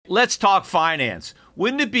Let's talk finance.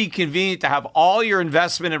 Wouldn't it be convenient to have all your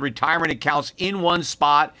investment and retirement accounts in one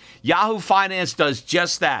spot? Yahoo Finance does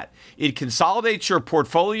just that. It consolidates your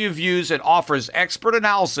portfolio views and offers expert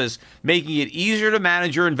analysis, making it easier to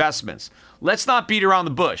manage your investments. Let's not beat around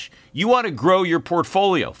the bush. You want to grow your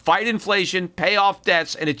portfolio, fight inflation, pay off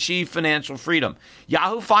debts, and achieve financial freedom.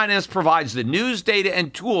 Yahoo Finance provides the news, data,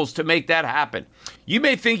 and tools to make that happen. You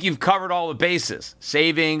may think you've covered all the bases: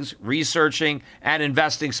 savings, researching, and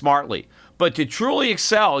investing smartly. But to truly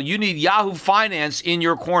excel, you need Yahoo Finance in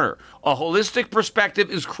your corner. A holistic perspective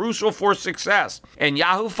is crucial for success, and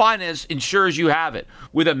Yahoo Finance ensures you have it.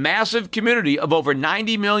 With a massive community of over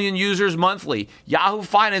 90 million users monthly, Yahoo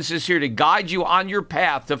Finance is here to guide you on your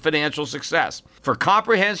path to financial success. For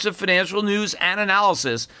comprehensive financial news and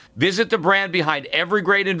analysis, visit the brand behind every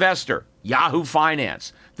great investor, Yahoo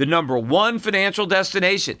Finance, the #1 financial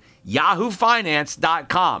destination,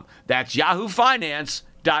 yahoofinance.com. That's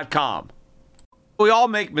yahoofinance.com. We all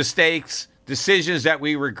make mistakes, decisions that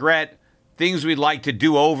we regret, things we'd like to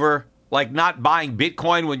do over, like not buying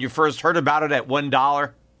Bitcoin when you first heard about it at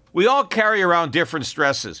 $1. We all carry around different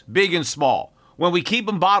stresses, big and small. When we keep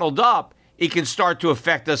them bottled up, it can start to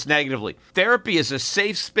affect us negatively. Therapy is a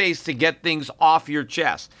safe space to get things off your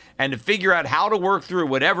chest and to figure out how to work through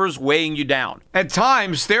whatever's weighing you down. At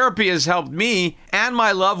times, therapy has helped me and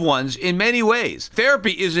my loved ones in many ways.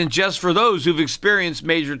 Therapy isn't just for those who've experienced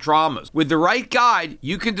major traumas. With the right guide,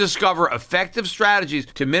 you can discover effective strategies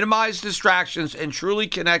to minimize distractions and truly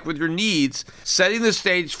connect with your needs, setting the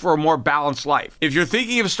stage for a more balanced life. If you're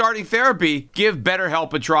thinking of starting therapy, give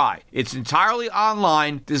BetterHelp a try. It's entirely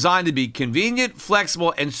online, designed to be convenient,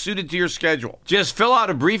 flexible, and suited to your schedule. Just fill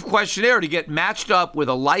out a brief questionnaire to get matched up with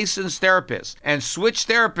a licensed therapist and switch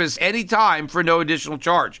therapists anytime for no additional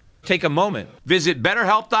charge. Take a moment. Visit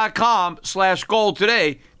BetterHelp.com/gold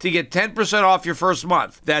today to get 10% off your first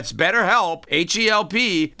month. That's BetterHelp,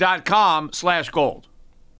 HELP.com/gold.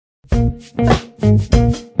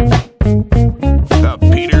 The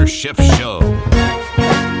Peter Schiff Show.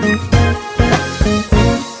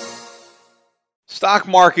 Stock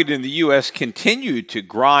market in the U.S. continued to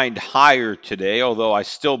grind higher today, although I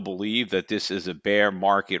still believe that this is a bear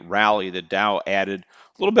market rally. The Dow added a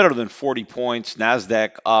little better than 40 points,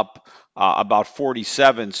 NASDAQ up about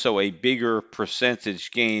 47, so a bigger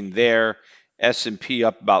percentage gain there. S&P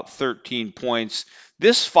up about 13 points.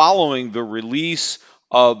 This following the release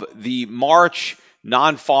of the March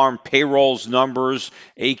non-farm payrolls numbers,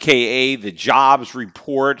 aka the jobs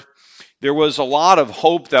report. There was a lot of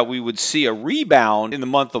hope that we would see a rebound in the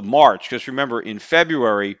month of March, because remember, in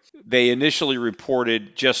February, they initially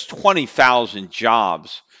reported just 20,000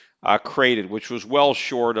 jobs created, which was well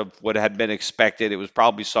short of what had been expected. It was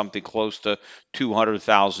probably something close to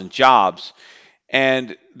 200,000 jobs.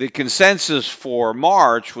 And the consensus for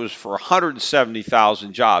March was for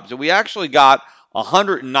 170,000 jobs. And we actually got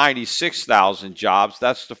 196,000 jobs.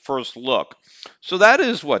 That's the first look. So that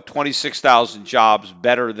is 26,000 jobs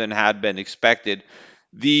better than had been expected.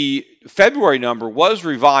 The February number was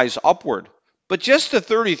revised upward, but just to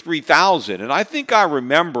 33,000. And I think I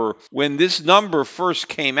remember when this number first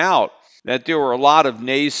came out that there were a lot of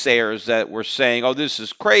naysayers that were saying, oh, this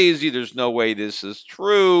is crazy. There's no way this is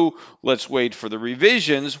true. Let's wait for the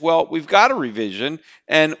revisions. Well, we've got a revision,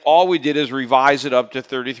 and all we did is revise it up to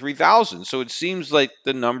 33,000. So it seems like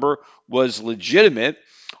the number was legitimate.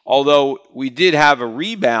 Although we did have a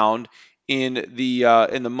rebound in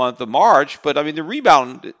the month of March, but I mean the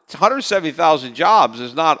rebound, 170,000 jobs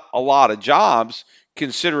is not a lot of jobs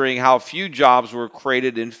considering how few jobs were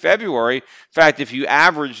created in February. In fact, if you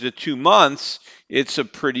average the 2 months, it's a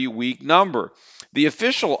pretty weak number. The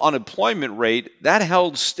official unemployment rate, that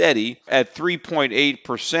held steady at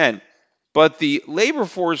 3.8%, but the labor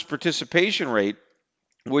force participation rate,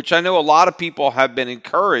 which I know a lot of people have been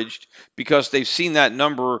encouraged because they've seen that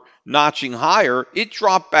number notching higher, it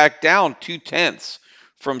dropped back down 0.2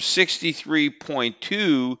 from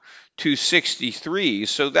 63.2 to 63.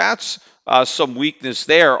 So that's some weakness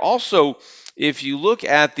there. Also, if you look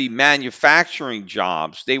at the manufacturing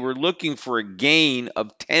jobs, they were looking for a gain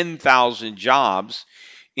of 10,000 jobs.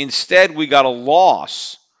 Instead, we got a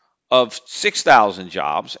loss of 6,000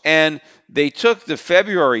 jobs, and they took the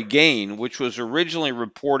February gain, which was originally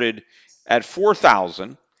reported at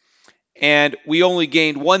 4,000, and we only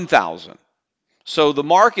gained 1,000. So the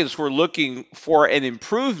markets were looking for an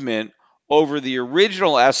improvement over the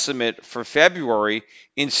original estimate for February.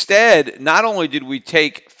 Instead, not only did we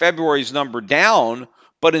take February's number down,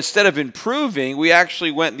 but instead of improving, we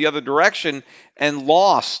actually went in the other direction and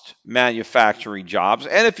lost manufacturing jobs.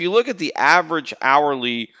 And if you look at the average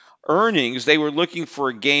hourly earnings, they were looking for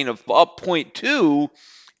a gain of up 0.2,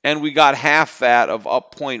 and we got half that of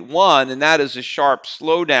up 0.1, and that is a sharp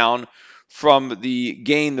slowdown from the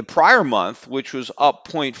gain the prior month, which was up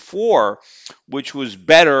 0.4, which was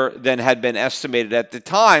better than had been estimated at the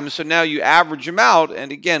time. So now you average them out,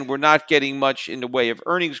 and again, we're not getting much in the way of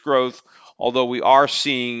earnings growth, although we are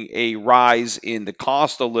seeing a rise in the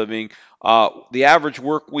cost of living. The average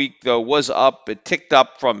work week, though, was up. It ticked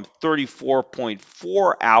up from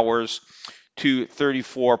 34.4 hours to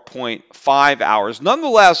 34.5 hours.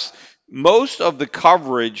 Nonetheless, most of the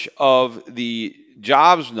coverage of the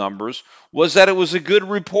jobs numbers was that it was a good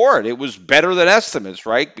report. It was better than estimates,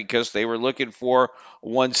 right? Because they were looking for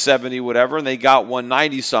 170 whatever, and they got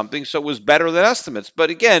 190 something, so it was better than estimates. But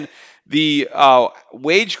again, the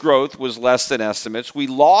wage growth was less than estimates. We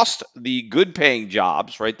lost the good-paying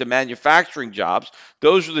jobs, right? The manufacturing jobs.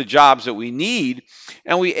 Those are the jobs that we need,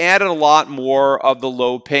 and we added a lot more of the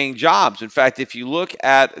low-paying jobs. In fact, if you look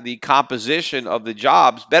at the composition of the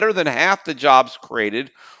jobs, better than half the jobs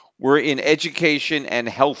created were in education and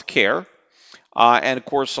healthcare. And of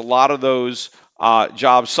course, a lot of those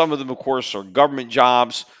jobs, some of them, of course, are government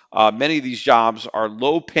jobs. Many of these jobs are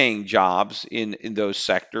low-paying jobs in those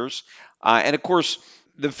sectors. And of course,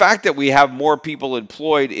 the fact that we have more people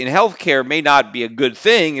employed in healthcare may not be a good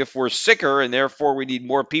thing if we're sicker and therefore we need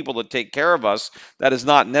more people to take care of us. That is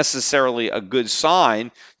not necessarily a good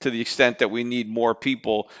sign to the extent that we need more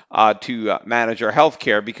people to manage our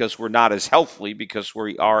healthcare because we're not as healthy because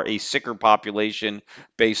we are a sicker population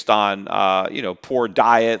based on poor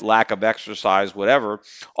diet, lack of exercise, whatever.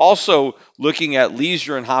 Also, looking at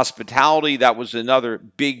leisure and hospitality, that was another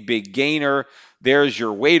big gainer. There's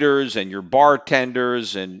your waiters and your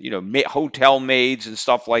bartenders and hotel maids and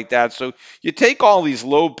stuff like that. So you take all these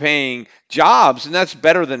low-paying jobs, and that's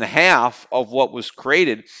better than half of what was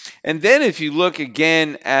created. And then if you look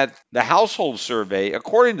again at the household survey,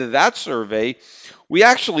 according to that survey, we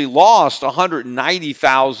actually lost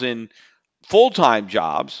 190,000 full-time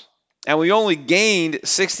jobs, and we only gained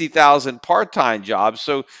 60,000 part-time jobs.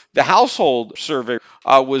 So the household survey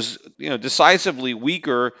was decisively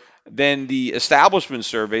weaker than the establishment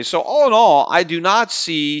survey. So all in all, I do not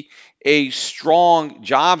see a strong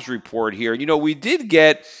jobs report here. We did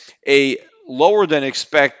get a lower than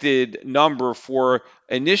expected number for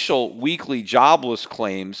initial weekly jobless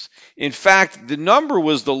claims. In fact, the number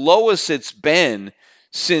was the lowest it's been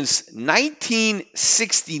since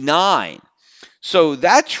 1969. So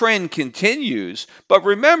that trend continues. But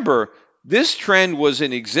remember, this trend was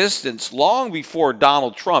in existence long before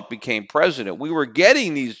Donald Trump became president. We were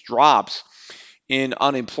getting these drops in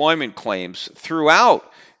unemployment claims throughout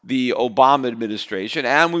the Obama administration,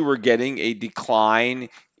 and we were getting a decline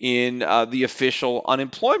in the official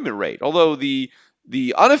unemployment rate. Although the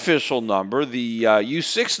unofficial number, the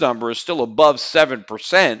U6 number, is still above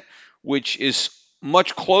 7%, which is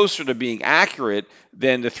much closer to being accurate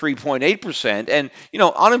than the 3.8%. And,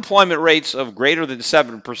 unemployment rates of greater than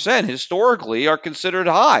 7% historically are considered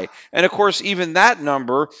high. And, of course, even that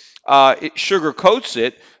number, it sugarcoats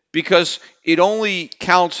it because it only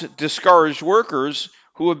counts discouraged workers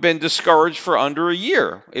who have been discouraged for under a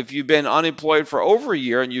year. If you've been unemployed for over a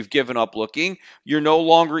year and you've given up looking, you're no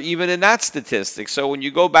longer even in that statistic. So when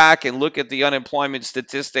you go back and look at the unemployment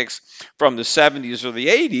statistics from the 70s or the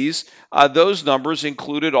 80s, those numbers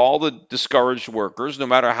included all the discouraged workers, no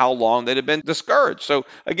matter how long they'd have been discouraged. So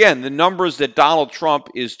again, the numbers that Donald Trump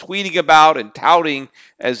is tweeting about and touting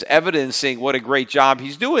as evidencing what a great job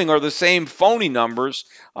he's doing are the same phony numbers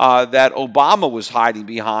that Obama was hiding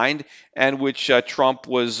behind and which Trump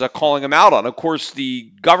was calling him out on. Of course,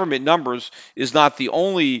 the government numbers is not the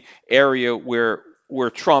only area where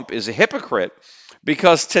Trump is a hypocrite,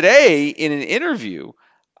 because today in an interview,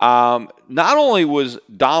 not only was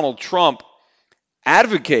Donald Trump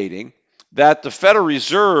advocating that the Federal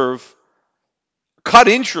Reserve cut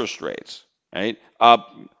interest rates, right,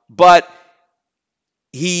 but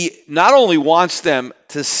he not only wants them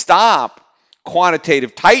to stop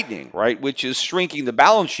quantitative tightening, right, which is shrinking the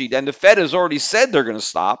balance sheet. And the Fed has already said they're going to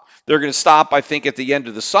stop. They're going to stop, I think, at the end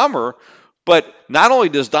of the summer. But not only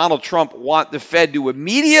does Donald Trump want the Fed to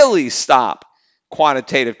immediately stop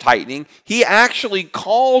quantitative tightening, he actually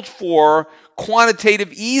called for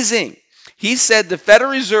quantitative easing. He said the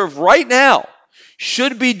Federal Reserve right now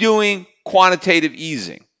should be doing quantitative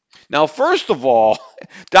easing. Now, first of all,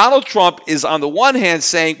 Donald Trump is on the one hand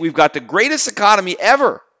saying we've got the greatest economy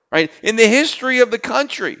ever, right, in the history of the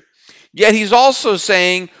country. Yet he's also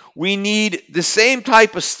saying we need the same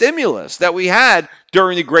type of stimulus that we had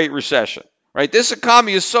during the Great Recession, right? This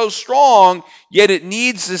economy is so strong, yet it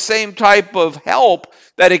needs the same type of help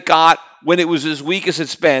that it got when it was as weak as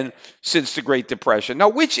it's been since the Great Depression. Now,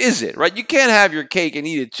 which is it, right? You can't have your cake and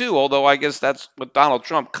eat it too, although I guess that's what Donald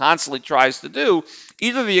Trump constantly tries to do.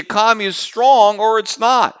 Either the economy is strong or it's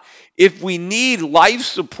not. If we need life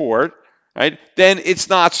support, right, then it's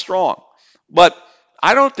not strong. But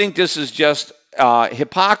I don't think this is just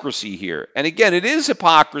hypocrisy here. And again, it is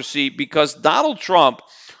hypocrisy because Donald Trump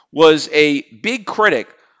was a big critic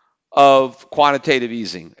of quantitative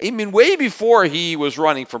easing. I mean, way before he was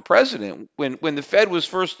running for president, when the Fed was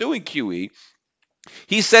first doing QE,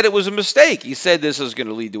 he said it was a mistake. He said this is going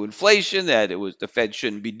to lead to inflation, that it was the Fed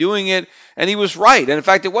shouldn't be doing it, and he was right. And in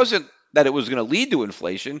fact, it wasn't that it was going to lead to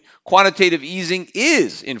inflation. Quantitative easing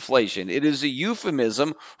is inflation. It is a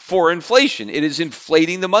euphemism for inflation. It is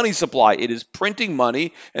inflating the money supply. It is printing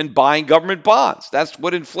money and buying government bonds. That's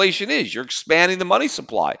what inflation is. You're expanding the money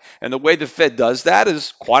supply. And the way the Fed does that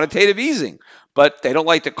is quantitative easing. But they don't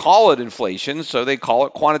like to call it inflation, so they call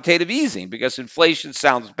it quantitative easing because inflation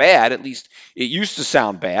sounds bad. At least it used to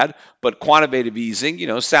sound bad, but quantitative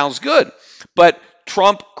easing, sounds good. But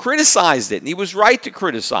Trump criticized it, and he was right to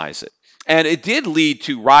criticize it. And it did lead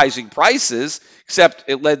to rising prices, except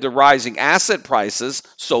it led to rising asset prices,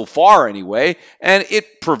 so far anyway, and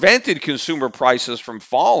it prevented consumer prices from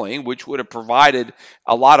falling, which would have provided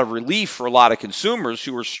a lot of relief for a lot of consumers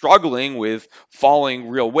who were struggling with falling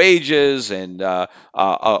real wages and a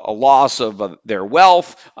loss of their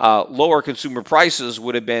wealth. Lower consumer prices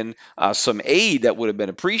would have been some aid that would have been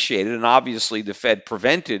appreciated, and obviously the Fed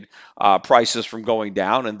prevented prices from going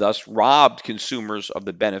down and thus robbed consumers of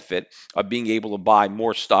the benefit of being able to buy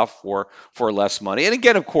more stuff for less money. And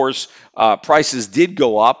again, of course, prices did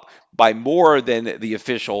go up by more than the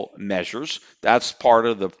official measures. That's part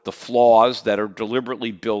of the flaws that are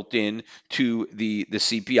deliberately built in to the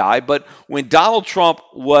CPI. But when Donald Trump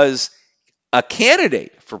was a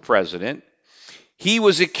candidate for president, he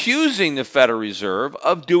was accusing the Federal Reserve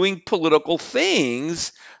of doing political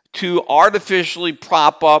things to artificially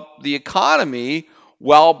prop up the economy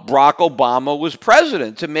while Barack Obama was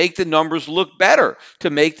president, to make the numbers look better, to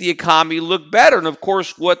make the economy look better. And of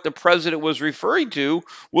course, what the president was referring to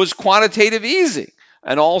was quantitative easing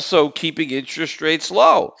and also keeping interest rates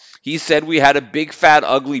low. He said we had a big, fat,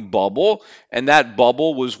 ugly bubble, and that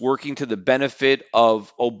bubble was working to the benefit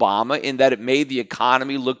of Obama in that it made the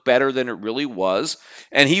economy look better than it really was.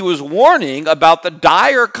 And he was warning about the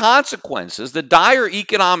dire consequences, the dire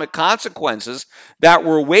economic consequences that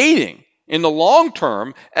were waiting in the long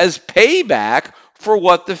term as payback for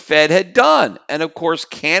what the Fed had done. And of course,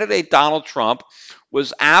 candidate Donald Trump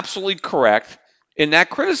was absolutely correct in that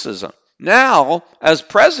criticism. Now, as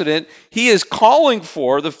president, he is calling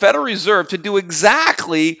for the Federal Reserve to do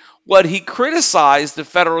exactly what he criticized the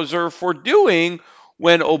Federal Reserve for doing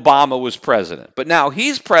when Obama was president. But now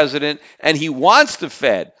he's president and he wants the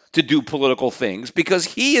Fed to do political things because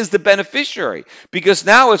he is the beneficiary. Because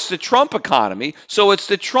now it's the Trump economy, so it's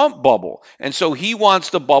the Trump bubble. And so he wants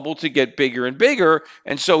the bubble to get bigger and bigger.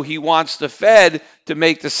 And so he wants the Fed to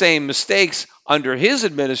make the same mistakes under his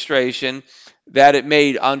administration that it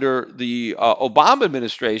made under the Obama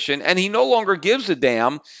administration, and he no longer gives a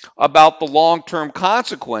damn about the long-term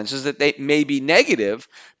consequences that they may be negative,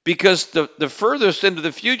 because the furthest into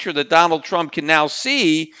the future that Donald Trump can now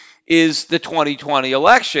see is the 2020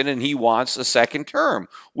 election, and he wants a second term,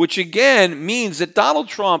 which again means that Donald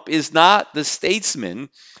Trump is not the statesman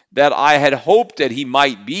that I had hoped that he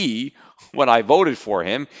might be when I voted for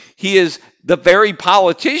him. He is the very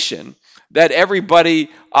politician that everybody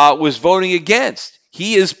was voting against.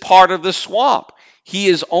 He is part of the swamp. He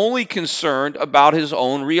is only concerned about his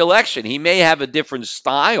own reelection. He may have a different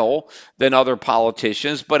style than other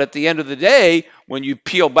politicians, but at the end of the day, when you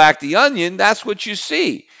peel back the onion, that's what you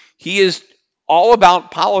see. He is all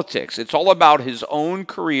about politics. It's all about his own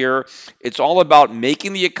career. It's all about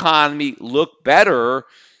making the economy look better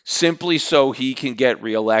simply so he can get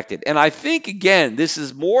reelected. And I think, again, this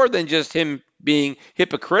is more than just him being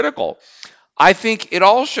hypocritical. I think it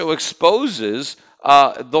also exposes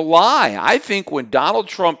the lie. I think when Donald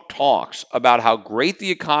Trump talks about how great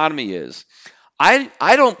the economy is, I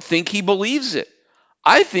don't think he believes it.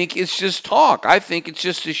 I think it's just talk. I think it's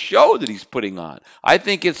just a show that he's putting on. I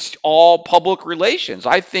think it's all public relations.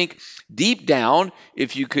 I think deep down,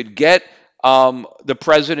 if you could get the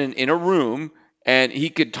president in a room and he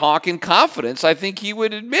could talk in confidence, I think he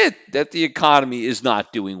would admit that the economy is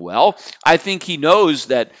not doing well. I think he knows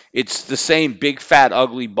that it's the same big, fat,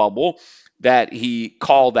 ugly bubble that he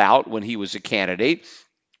called out when he was a candidate.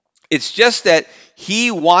 It's just that he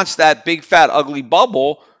wants that big, fat, ugly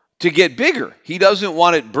bubble to get bigger. He doesn't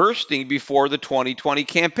want it bursting before the 2020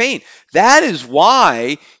 campaign. That is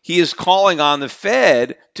why he is calling on the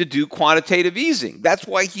Fed to do quantitative easing. That's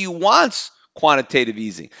why he wants quantitative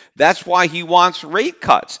easing. That's why he wants rate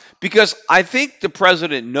cuts. Because I think the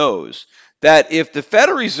president knows that if the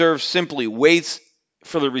Federal Reserve simply waits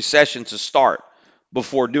for the recession to start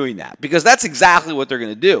before doing that, because that's exactly what they're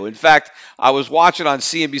going to do. In fact, I was watching on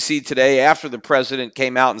CNBC today after the president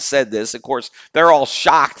came out and said this. Of course, they're all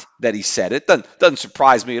shocked that he said it. Doesn't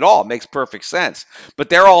surprise me at all. It makes perfect sense. But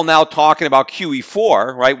they're all now talking about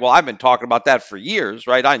QE4, right? Well, I've been talking about that for years,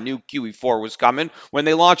 right? I knew QE4 was coming when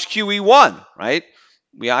they launched QE1, right?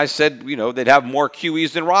 I said, they'd have more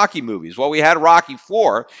QEs than Rocky movies. Well, we had Rocky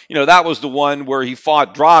 4. That was the one where he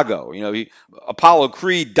fought Drago. Apollo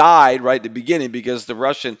Creed died right at the beginning because the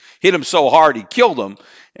Russian hit him so hard he killed him.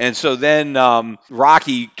 And so then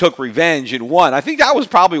Rocky took revenge and won. I think that was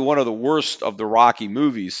probably one of the worst of the Rocky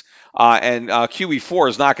movies. And QE4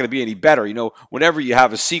 is not going to be any better. Whenever you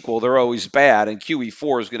have a sequel, they're always bad. And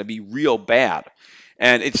QE4 is going to be real bad.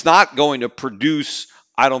 And it's not going to produce,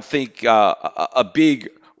 I don't think, a big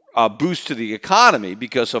boost to the economy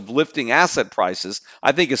because of lifting asset prices.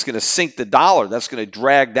 I think it's going to sink the dollar. That's going to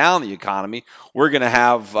drag down the economy. We're going to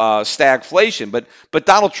have stagflation. But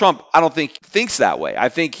Donald Trump, I don't think thinks that way. I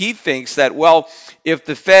think he thinks that, well, if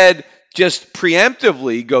the Fed just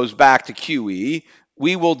preemptively goes back to QE,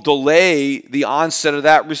 we will delay the onset of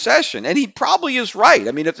that recession. And he probably is right.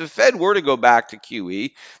 I mean, if the Fed were to go back to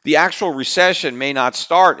QE, the actual recession may not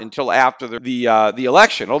start until after the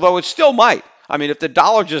election, although it still might. I mean, if the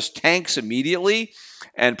dollar just tanks immediately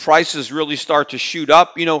and prices really start to shoot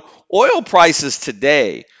up, oil prices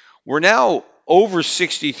today, we're now over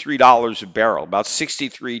 $63 a barrel, about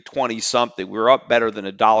 63.20 something. We're up better than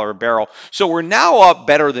 $1 a barrel. So we're now up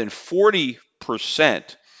better than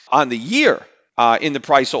 40% on the year. In the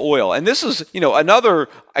price of oil. And this is, another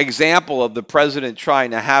example of the president trying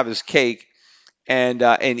to have his cake and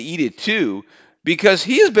eat it too, because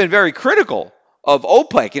he has been very critical of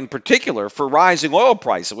OPEC in particular for rising oil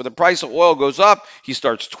prices. When the price of oil goes up, he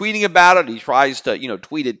starts tweeting about it. He tries to,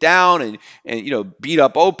 tweet it down and beat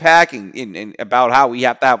up OPEC and about how we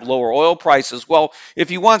have to have lower oil prices. Well, if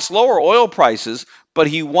he wants lower oil prices, but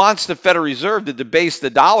he wants the Federal Reserve to debase the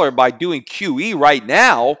dollar by doing QE right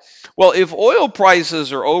now, well, if oil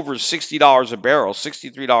prices are over $60 a barrel,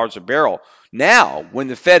 $63 a barrel now, when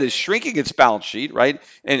the Fed is shrinking its balance sheet, right,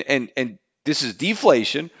 and this is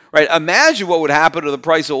deflation, right? Imagine what would happen to the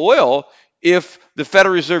price of oil if the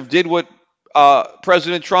Federal Reserve did what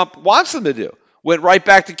President Trump wants them to do, went right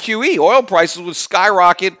back to QE. Oil prices would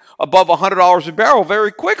skyrocket above $100 a barrel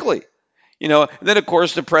very quickly. And then, of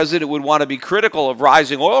course, the president would want to be critical of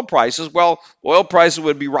rising oil prices. Well, oil prices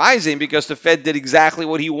would be rising because the Fed did exactly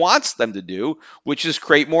what he wants them to do, which is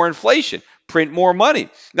create more inflation, print more money.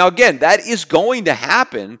 Now, again, that is going to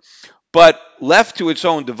happen, but left to its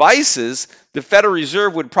own devices, the Federal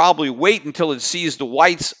Reserve would probably wait until it sees the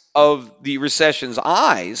whites of the recession's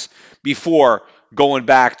eyes before going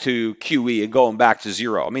back to QE and going back to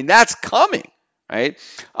zero. I mean, that's coming. Right?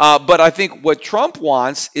 But I think what Trump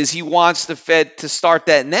wants is he wants the Fed to start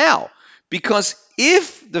that now. Because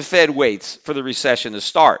if the Fed waits for the recession to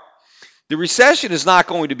start, the recession is not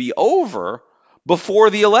going to be over before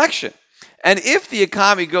the election. And if the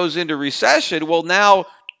economy goes into recession, well, now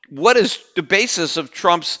what is the basis of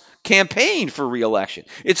Trump's campaign for re-election?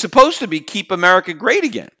 It's supposed to be keep America great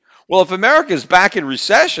again. Well, if America is back in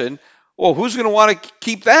recession, well, who's going to want to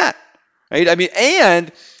keep that? Right? I mean,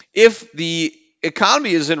 and if the economy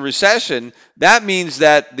is in recession, that means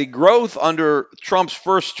that the growth under Trump's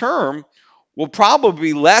first term will probably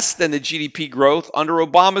be less than the GDP growth under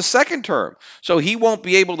Obama's second term. So he won't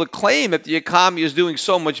be able to claim that the economy is doing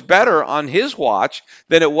so much better on his watch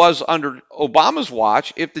than it was under Obama's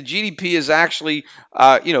watch if the GDP is actually,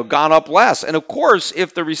 gone up less. And of course,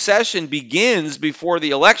 if the recession begins before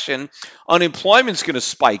the election, unemployment's going to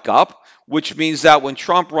spike up, which means that when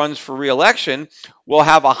Trump runs for re-election, we'll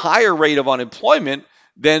have a higher rate of unemployment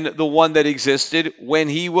than the one that existed when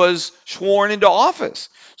he was sworn into office.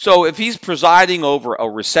 So if he's presiding over a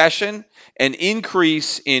recession, an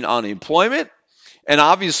increase in unemployment, and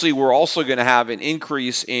obviously we're also going to have an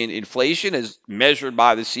increase in inflation as measured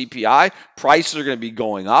by the CPI, prices are going to be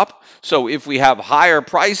going up. So if we have higher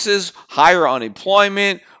prices, higher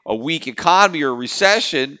unemployment, a weak economy or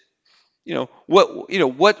recession,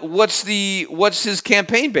 what's his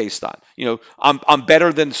campaign based on? I'm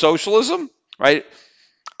better than socialism, right?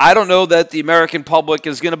 I don't know that the American public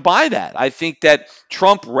is going to buy that. I think that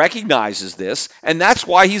Trump recognizes this, and that's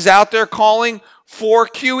why he's out there calling for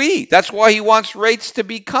QE. That's why he wants rates to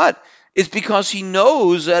be cut. It's because he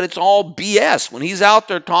knows that it's all BS. When he's out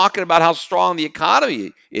there talking about how strong the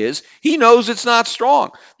economy is, he knows it's not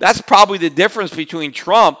strong. That's probably the difference between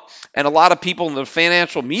Trump and a lot of people in the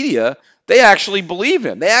financial media. They actually believe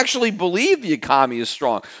him. They actually believe the economy is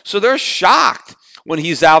strong. So they're shocked when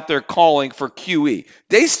he's out there calling for QE.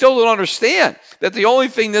 They still don't understand that the only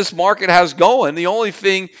thing this market has going, the only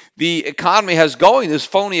thing the economy has going, this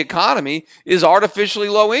phony economy, is artificially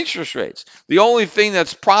low interest rates. The only thing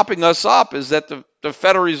that's propping us up is that the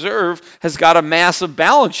Federal Reserve has got a massive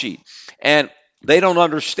balance sheet. And they don't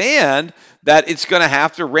understand that it's going to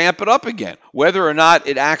have to ramp it up again. Whether or not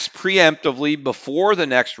it acts preemptively before the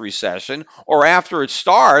next recession or after it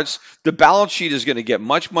starts, the balance sheet is going to get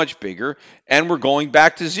much, much bigger, and we're going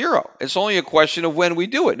back to zero. It's only a question of when we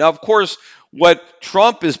do it. Now, of course, what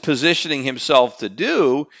Trump is positioning himself to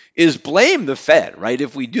do is blame the Fed, right?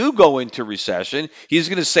 If we do go into recession, he's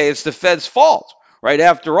going to say it's the Fed's fault. Right?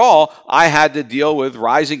 After all, I had to deal with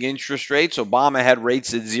rising interest rates. Obama had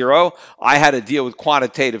rates at zero. I had to deal with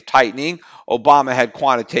quantitative tightening. Obama had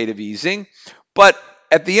quantitative easing. But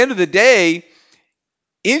at the end of the day,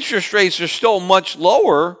 interest rates are still much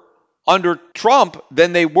lower under Trump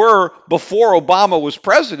than they were before Obama was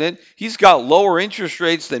president. He's got lower interest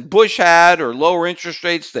rates than Bush had, or lower interest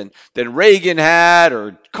rates than Reagan had,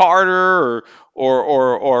 or Carter,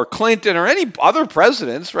 or Clinton, or any other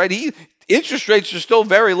presidents, right? Interest rates are still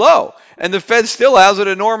very low, and the Fed still has an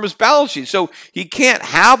enormous balance sheet. So he can't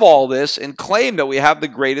have all this and claim that we have the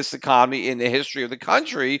greatest economy in the history of the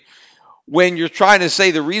country when you're trying to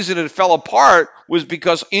say the reason it fell apart was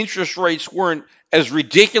because interest rates weren't as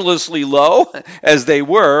ridiculously low as they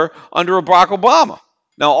were under Barack Obama.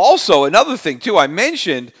 Now, also, another thing, too, I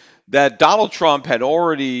mentioned that Donald Trump had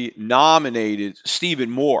already nominated Stephen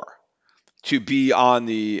Moore to be on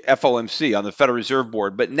the FOMC, on the Federal Reserve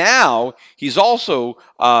Board. But now he's also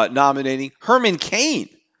nominating Herman Cain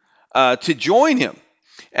to join him.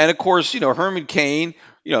 And of course, Herman Cain,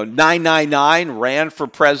 999, ran for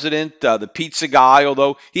president, the pizza guy,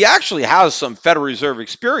 although he actually has some Federal Reserve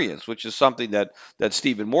experience, which is something that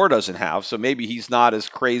Stephen Moore doesn't have. So maybe he's not as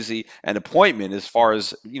crazy an appointment as far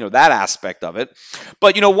as, that aspect of it.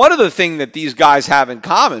 But, one of the things that these guys have in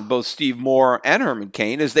common, both Steve Moore and Herman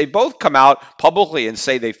Cain, is they both come out publicly and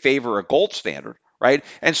say they favor a gold standard, right?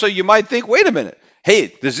 And so you might think, wait a minute.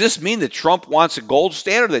 Hey, does this mean that Trump wants a gold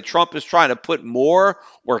standard, that Trump is trying to put Moore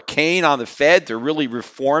or Cain on the Fed to really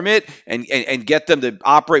reform it and get them to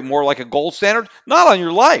operate more like a gold standard? Not on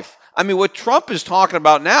your life. I mean, what Trump is talking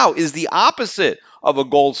about now is the opposite of a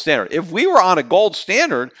gold standard. If we were on a gold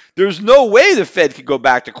standard, there's no way the Fed could go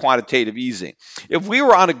back to quantitative easing. If we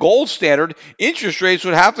were on a gold standard, interest rates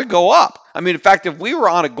would have to go up. I mean, in fact, if we were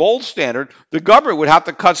on a gold standard, the government would have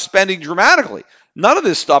to cut spending dramatically. None of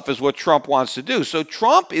this stuff is what Trump wants to do. So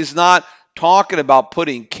Trump is not talking about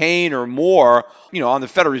putting Cain or Moore, on the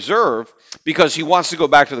Federal Reserve because he wants to go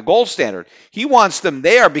back to the gold standard. He wants them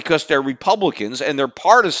there because they're Republicans and they're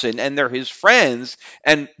partisan and they're his friends,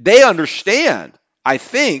 and they understand, I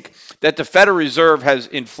think, that the Federal Reserve has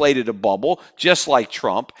inflated a bubble, just like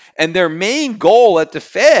Trump, and their main goal at the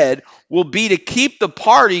Fed will be to keep the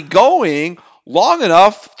party going long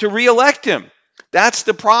enough to reelect him. That's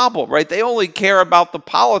the problem, right? They only care about the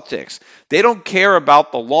politics. They don't care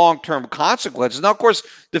about the long-term consequences. Now, of course,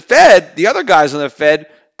 the Fed, the other guys on the Fed,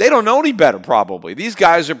 they don't know any better, probably. These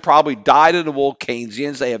guys are probably dyed-in-the-wool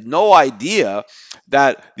Keynesians. They have no idea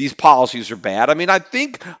that these policies are bad. I mean, I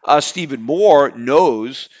think Stephen Moore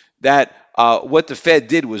knows that what the Fed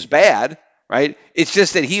did was bad, right? It's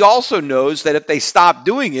just that he also knows that if they stop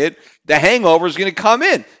doing it, the hangover is going to come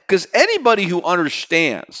in. Because anybody who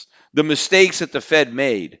understands the mistakes that the Fed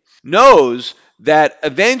made knows that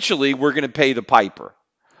eventually we're going to pay the piper.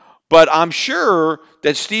 But I'm sure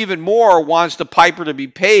that Stephen Moore wants the piper to be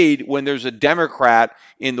paid when there's a Democrat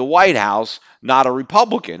in the White House, not a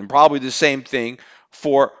Republican. And probably the same thing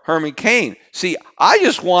for Herman Cain. See, I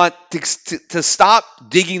just want to stop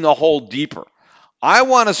digging the hole deeper. I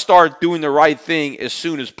want to start doing the right thing as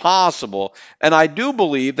soon as possible. And I do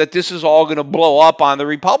believe that this is all going to blow up on the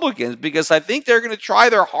Republicans because I think they're going to try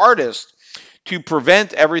their hardest to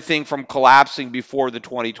prevent everything from collapsing before the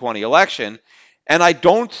 2020 election. And I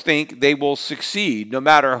don't think they will succeed, no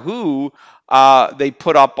matter who they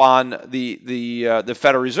put up on the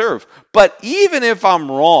Federal Reserve. But even if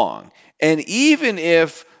I'm wrong, and even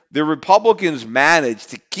if the Republicans manage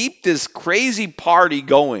to keep this crazy party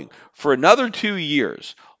going for another 2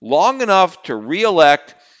 years, long enough to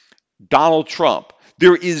reelect Donald Trump,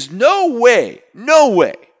 there is no way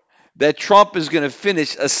that Trump is going to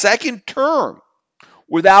finish a second term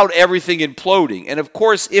without everything imploding. And of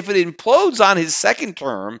course, if it implodes on his second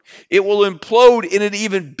term, it will implode in an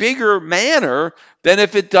even bigger manner than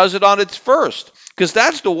if it does it on its first. Because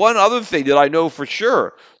that's the one other thing that I know for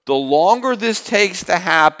sure. The longer this takes to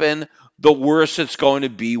happen, the worse it's going to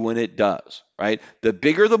be when it does, right? The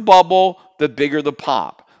bigger the bubble, the bigger the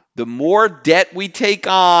pop. The more debt we take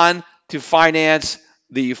on to finance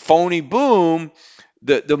the phony boom,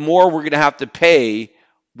 the more we're going to have to pay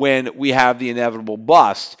when we have the inevitable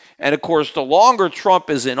bust. And of course, the longer Trump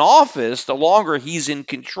is in office, the longer he's in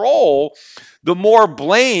control, the more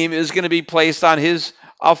blame is going to be placed on his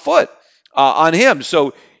on him.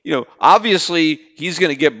 So, obviously he's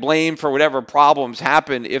going to get blamed for whatever problems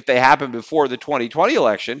happen if they happen before the 2020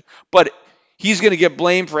 election, but he's going to get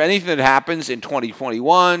blamed for anything that happens in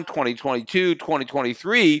 2021, 2022,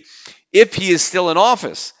 2023 if he is still in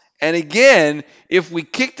office. And again, if we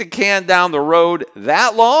kick the can down the road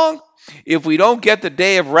that long, if we don't get the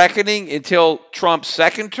day of reckoning until Trump's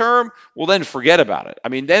second term, well, then forget about it. I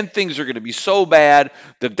mean, then things are going to be so bad.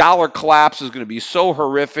 The dollar collapse is going to be so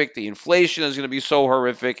horrific. The inflation is going to be so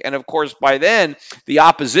horrific. And of course, by then, the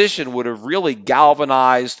opposition would have really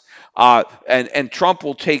galvanized, and Trump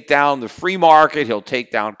will take down the free market. He'll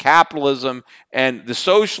take down capitalism. And the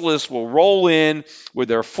socialists will roll in with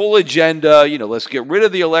their full agenda. Let's get rid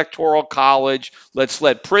of the Electoral College. Let's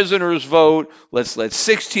let prisoners vote. Let's let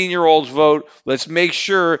 16-year-olds vote. Let's make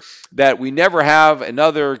sure that we never have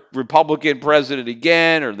another Republican president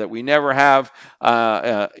again, or that we never have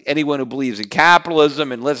anyone who believes in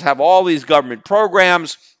capitalism. And let's have all these government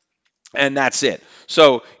programs, and that's it.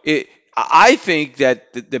 So I think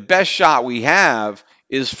that the best shot we have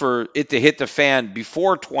is for it to hit the fan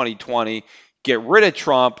before 2020. Get rid of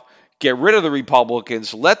Trump, get rid of the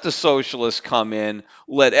Republicans, let the socialists come in,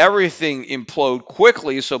 let everything implode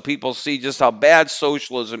quickly so people see just how bad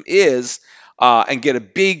socialism is, and get a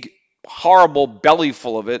big, horrible belly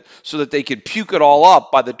full of it so that they can puke it all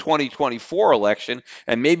up by the 2024 election,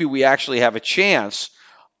 and maybe we actually have a chance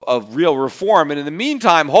of real reform. And in the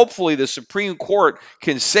meantime, hopefully the Supreme Court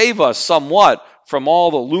can save us somewhat from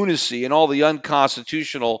all the lunacy and all the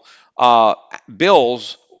unconstitutional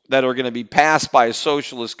bills that are going to be passed by a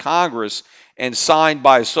socialist Congress and signed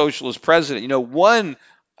by a socialist president. One,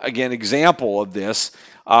 again, example of this,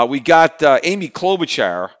 we got Amy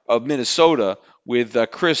Klobuchar of Minnesota with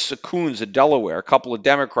Chris Coons of Delaware. A couple of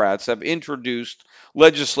Democrats have introduced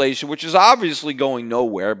legislation, which is obviously going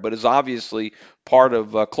nowhere, but is obviously part of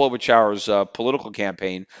Klobuchar's political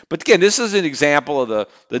campaign. But again, this is an example of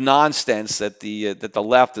the nonsense that the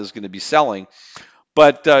left is going to be selling.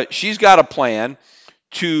 But she's got a plan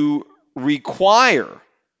to require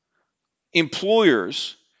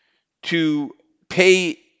employers to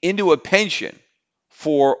pay into a pension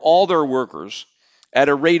for all their workers at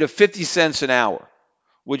a rate of 50 cents an hour,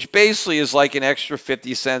 which basically is like an extra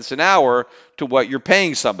 50 cents an hour to what you're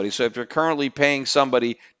paying somebody. So if you're currently paying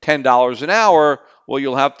somebody $10 an hour, well,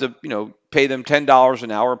 you'll have to, pay them $10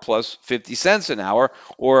 an hour plus 50 cents an hour,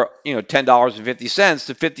 or, $10.50.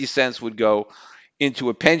 The 50 cents would go into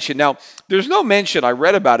a pension. Now, there's no mention, I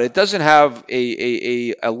read about it. It doesn't have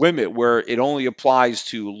a limit where it only applies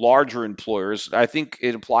to larger employers. I think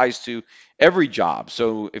it applies to every job.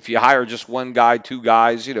 So if you hire just one guy, two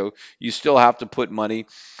guys, you still have to put money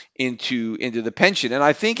into the pension. And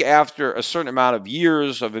I think after a certain amount of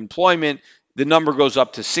years of employment, the number goes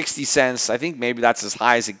up to 60 cents. I think maybe that's as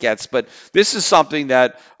high as it gets. But this is something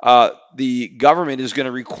that the government is going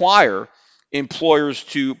to require employers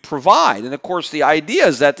to provide. And of course, the idea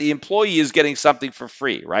is that the employee is getting something for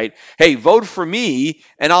free, right? Hey, vote for me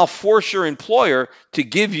and I'll force your employer to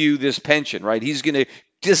give you this pension, right? He's going to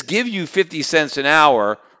just give you 50 cents an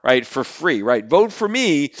hour, right, for free, right? Vote for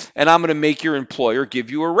me and I'm going to make your employer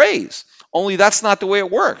give you a raise. Only that's not the way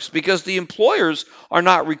it works, because the employers are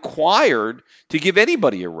not required to give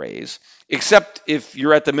anybody a raise, except if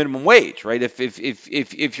you're at the minimum wage, right?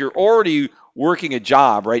 If you're already working a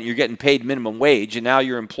job, right, you're getting paid minimum wage, and now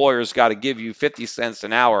your employer's got to give you 50 cents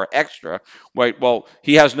an hour extra, right? Well,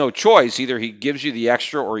 he has no choice. Either he gives you the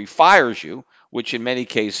extra or he fires you, which in many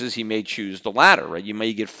cases he may choose the latter, right? You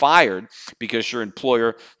may get fired because your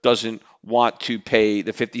employer doesn't want to pay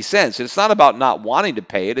the 50 cents. And it's not about not wanting to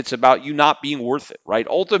pay it. It's about you not being worth it, right?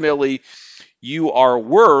 Ultimately, you are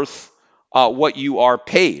worth what you are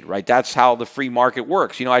paid, right? That's how the free market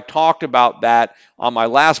works. I talked about that on my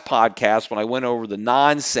last podcast when I went over the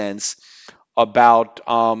nonsense about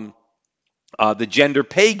the gender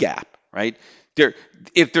pay gap, right?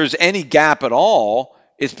 If there's any gap at all,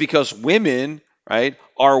 it's because women, right,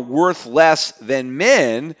 are worth less than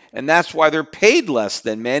men, and that's why they're paid less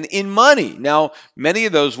than men in money. Now, many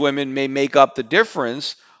of those women may make up the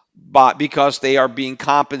difference because they are being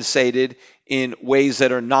compensated in ways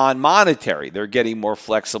that are non-monetary. They're getting more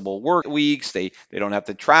flexible work weeks. They don't have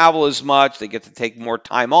to travel as much. They get to take more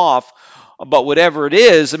time off. But whatever it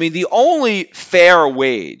is, I mean, the only fair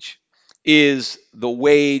wage is the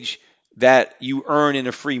wage that you earn in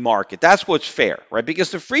a free market. That's what's fair, right?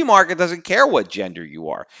 Because the free market doesn't care what gender you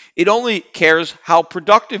are. It only cares how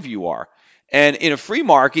productive you are. And in a free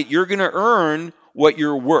market, you're going to earn what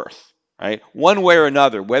you're worth, right? One way or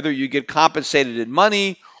another, whether you get compensated in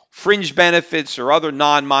money, fringe benefits, or other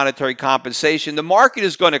non-monetary compensation, the market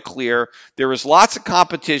is going to clear. There is lots of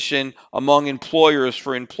competition among employers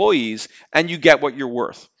for employees, and you get what you're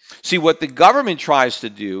worth. See, what the government tries to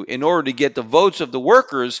do in order to get the votes of the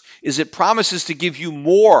workers is it promises to give you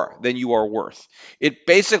more than you are worth. It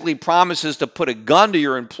basically promises to put a gun to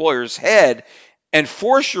your employer's head and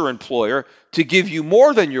force your employer to give you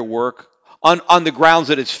more than your work on the grounds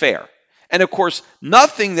that it's fair. And of course,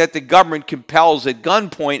 nothing that the government compels at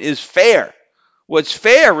gunpoint is fair. What's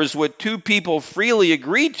fair is what two people freely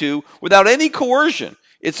agree to without any coercion.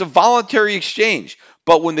 It's a voluntary exchange.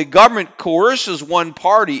 But when the government coerces one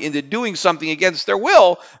party into doing something against their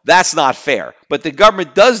will, that's not fair. But the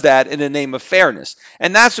government does that in the name of fairness.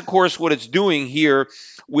 And that's, of course, what it's doing here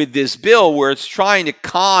with this bill, where it's trying to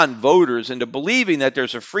con voters into believing that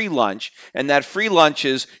there's a free lunch, and that free lunch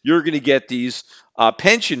is you're going to get these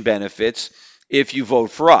pension benefits if you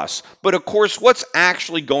vote for us. But of course, what's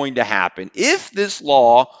actually going to happen if this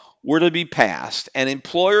law were to be passed and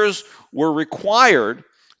employers were required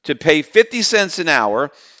to pay 50 cents an hour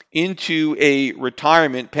into a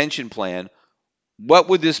retirement pension plan? What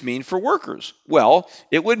would this mean for workers? Well,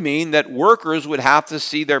 it would mean that workers would have to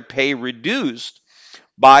see their pay reduced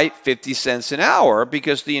by 50 cents an hour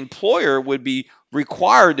because the employer would be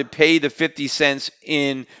required to pay the 50 cents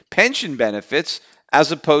in pension benefits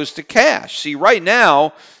as opposed to cash. See, right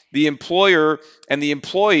now, the employer and the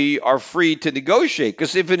employee are free to negotiate,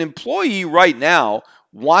 because if an employee right now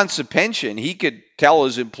wants a pension, he could tell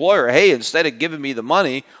his employer, hey, instead of giving me the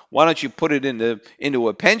money, why don't you put it into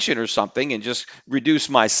a pension or something and just reduce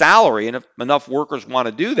my salary? And if enough workers want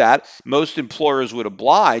to do that, most employers would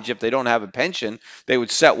oblige. If they don't have a pension, they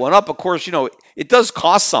would set one up. Of course, it does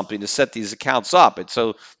cost something to set these accounts up. And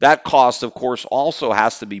so that cost, of course, also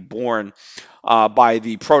has to be borne by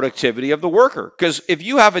the productivity of the worker. Because if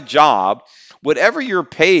you have a job, whatever you're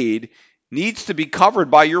paid needs to be covered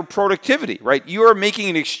by your productivity, right? You are making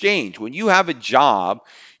an exchange. When you have a job,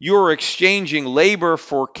 you're exchanging labor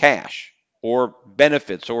for cash or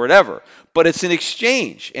benefits or whatever, but it's an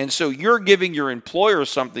exchange. And so you're giving your employer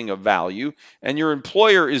something of value, and your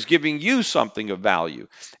employer is giving you something of value.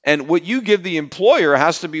 And what you give the employer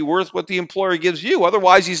has to be worth what the employer gives you.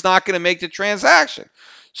 Otherwise, he's not going to make the transaction.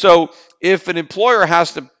 So if an employer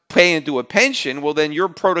has to pay into a pension, well, then your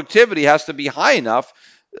productivity has to be high enough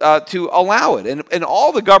to allow it. And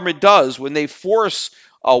all the government does when they force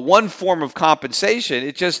one form of compensation,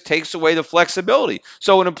 it just takes away the flexibility.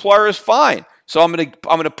 So an employer is fine. So I'm going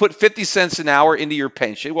to put 50 cents an hour into your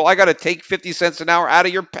pension. Well, I got to take 50 cents an hour out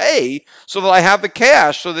of your pay so that I have the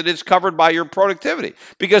cash so that it's covered by your productivity.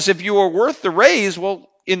 Because if you were worth the raise, well,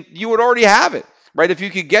 you would already have it, right? If you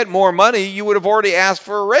could get more money, you would have already asked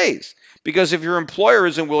for a raise. Because if your employer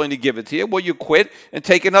isn't willing to give it to you, well, you quit and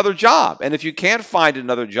take another job. And if you can't find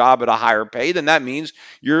another job at a higher pay, then that means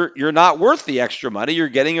you're not worth the extra money. You're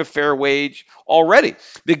getting a fair wage already.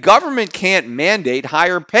 The government can't mandate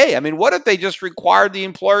higher pay. I mean, what if they just required the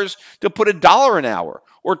employers to put $1 an hour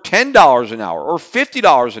or $10 an hour or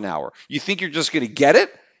 $50 an hour? You think you're just going to get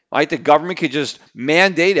it? Right? The government could just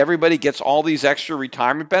mandate everybody gets all these extra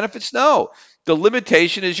retirement benefits? No. The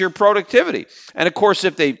limitation is your productivity. And of course,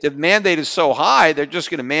 if the mandate is so high, they're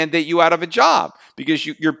just going to mandate you out of a job because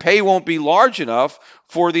your pay won't be large enough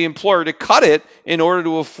for the employer to cut it in order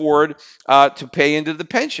to afford to pay into the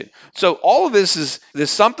pension. So all of this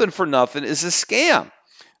something for nothing is a scam.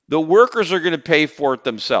 The workers are going to pay for it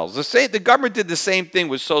themselves. The government did the same thing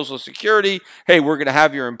with Social Security. Hey, we're going to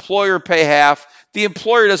have your employer pay half. The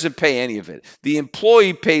employer doesn't pay any of it. The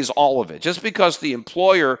employee pays all of it. Just because the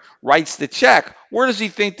employer writes the check, where does he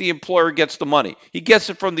think the employer gets the money? He gets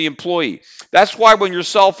it from the employee. That's why when you're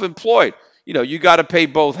self-employed, you got to pay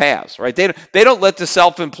both halves, right? They don't let the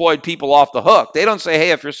self-employed people off the hook. They don't say,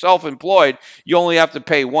 hey, if you're self-employed, you only have to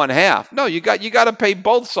pay one half. No, you got to pay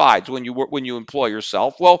both sides when you employ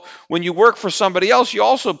yourself. Well, when you work for somebody else, you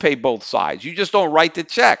also pay both sides. You just don't write the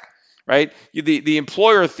check. Right? The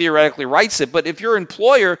employer theoretically writes it, but if your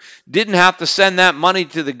employer didn't have to send that money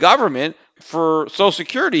to the government, for Social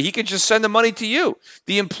Security, he could just send the money to you.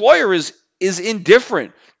 The employer is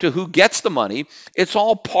indifferent to who gets the money. It's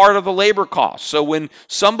all part of the labor cost. So when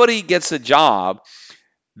somebody gets a job,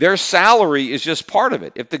 their salary is just part of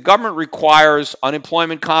it. If the government requires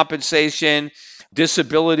unemployment compensation,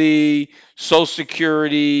 disability, Social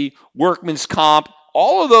Security, workman's comp,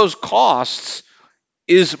 all of those costs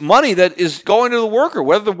is money that is going to the worker,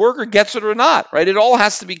 whether the worker gets it or not, right? It all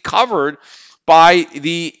has to be covered by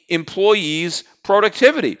the employee's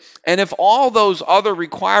productivity. And if all those other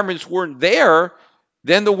requirements weren't there,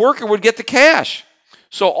 then the worker would get the cash.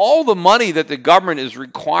 So all the money that the government is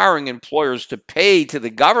requiring employers to pay to the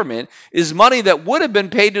government is money that would have been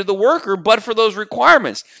paid to the worker, but for those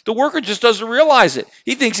requirements. The worker just doesn't realize it.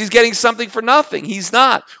 He thinks he's getting something for nothing. He's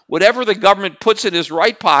not. Whatever the government puts in his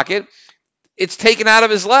right pocket, it's taken out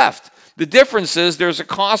of his left. The difference is there's a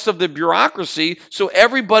cost of the bureaucracy, so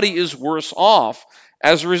everybody is worse off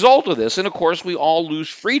as a result of this. And of course, we all lose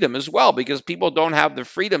freedom as well because people don't have the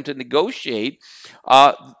freedom to negotiate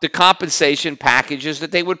the compensation packages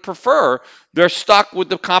that they would prefer. They're stuck with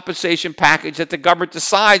the compensation package that the government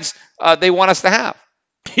decides they want us to have.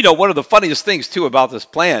 You know, one of the funniest things, too, about this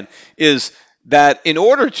plan is that in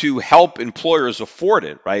order to help employers afford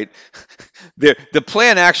it, right, the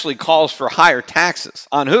plan actually calls for higher taxes.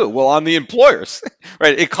 On who? Well, on the employers,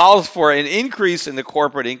 right? It calls for an increase in the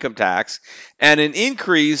corporate income tax and an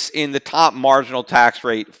increase in the top marginal tax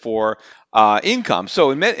rate for income.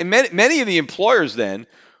 So in many of the employers then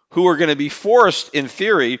who are going to be forced, in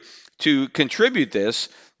theory, to contribute this,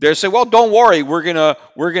 they're saying, well, don't worry, we're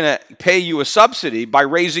gonna pay you a subsidy by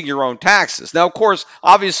raising your own taxes. Now, of course,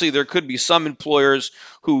 obviously, there could be some employers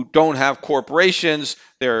who don't have corporations,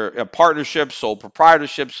 they're partnerships, sole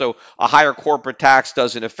proprietorships, so a higher corporate tax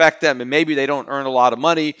doesn't affect them, and maybe they don't earn a lot of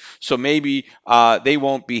money, so maybe they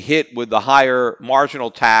won't be hit with the higher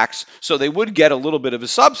marginal tax, so they would get a little bit of a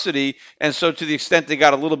subsidy, and so to the extent they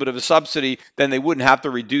got a little bit of a subsidy, then they wouldn't have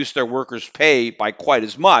to reduce their workers' pay by quite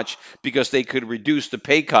as much because they could reduce the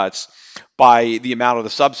pay cuts by the amount of the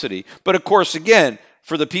subsidy. But of course, again,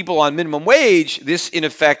 for the people on minimum wage, this in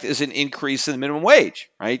effect is an increase in the minimum wage,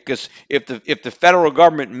 right? Because if the federal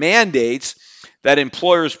government mandates that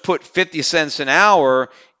employers put 50 cents an hour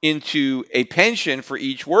into a pension for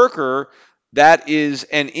each worker, that is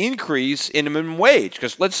an increase in the minimum wage.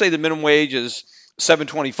 Because let's say the minimum wage is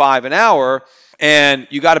 $7.25 an hour, and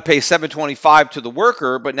you got to pay $7.25 to the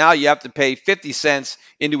worker, but now you have to pay 50 cents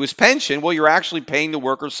into his pension. Well, you're actually paying the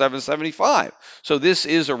worker $7.75. So this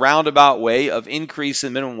is a roundabout way of increase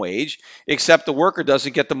in minimum wage, except the worker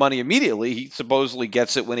doesn't get the money immediately. He supposedly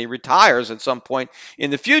gets it when he retires at some point in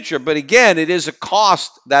the future. But again, it is a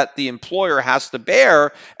cost that the employer has to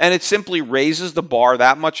bear, and it simply raises the bar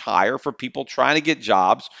that much higher for people trying to get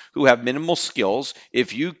jobs who have minimal skills.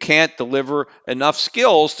 If you can't deliver enough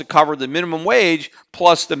skills to cover the minimum wage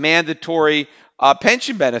plus the mandatory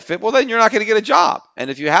pension benefit, well, then you're not going to get a job. And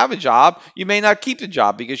if you have a job, you may not keep the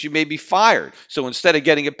job because you may be fired. So instead of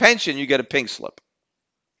getting a pension, you get a pink slip.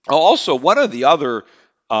 Also, one of the other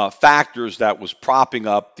factors that was propping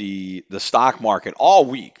up the stock market all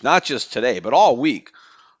week, not just today, but all week,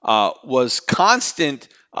 was constant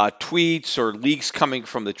tweets or leaks coming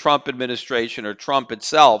from the Trump administration or Trump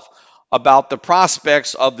itself about the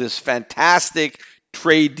prospects of this fantastic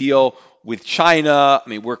trade deal with China. I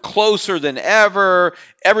mean, we're closer than ever.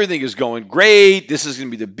 Everything is going great. This is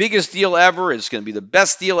going to be the biggest deal ever. It's going to be the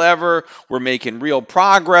best deal ever. We're making real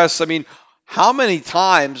progress. I mean, how many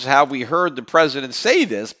times have we heard the president say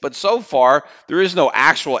this? But so far, there is no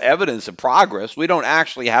actual evidence of progress. We don't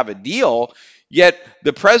actually have a deal. Yet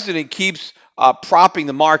the president keeps propping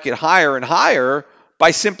the market higher and higher by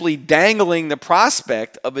simply dangling the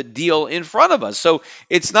prospect of a deal in front of us. So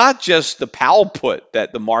it's not just the Powell put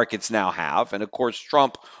that the markets now have. And of course,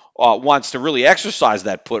 Trump wants to really exercise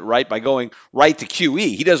that put, right, by going right to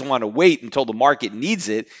QE. He doesn't want to wait until the market needs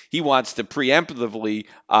it. He wants to preemptively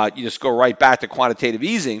just go right back to quantitative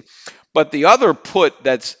easing. But the other put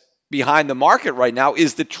that's behind the market right now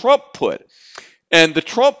is the Trump put. And the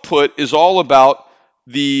Trump put is all about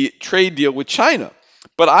the trade deal with China.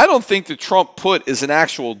 But I don't think the Trump put is an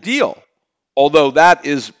actual deal, although that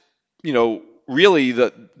is, really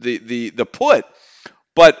the put.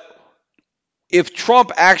 But if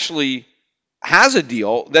Trump actually has a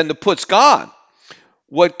deal, then the put's gone.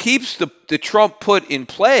 What keeps the Trump put in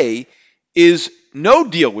play is no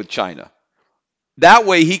deal with China. That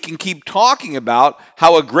way he can keep talking about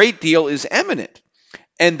how a great deal is imminent.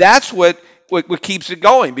 And that's what keeps it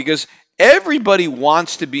going, because everybody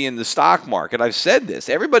wants to be in the stock market. I've said this.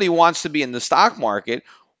 Everybody wants to be in the stock market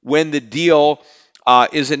when the deal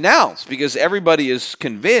is announced, because everybody is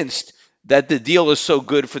convinced that the deal is so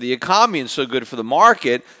good for the economy and so good for the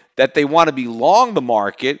market that they want to be long the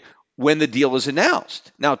market when the deal is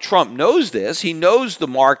announced. Now, Trump knows this. He knows the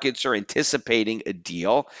markets are anticipating a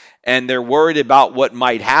deal and they're worried about what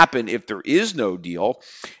might happen if there is no deal.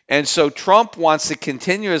 And so Trump wants to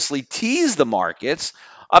continuously tease the markets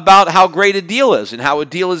about how great a deal is and how a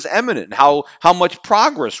deal is imminent and how much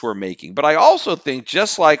progress we're making. But I also think,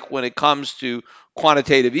 just like when it comes to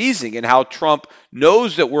quantitative easing and how Trump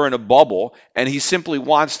knows that we're in a bubble and he simply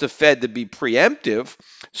wants the Fed to be preemptive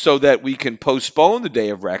so that we can postpone the day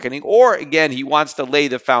of reckoning, or again, he wants to lay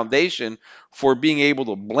the foundation for being able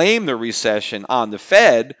to blame the recession on the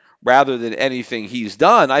Fed rather than anything he's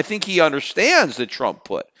done. I think he understands the Trump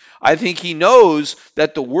put. I think he knows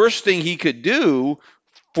that the worst thing he could do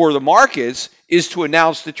for the markets is to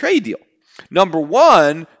announce the trade deal. Number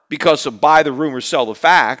one, because of buy the rumor, sell the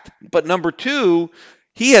fact. But number two,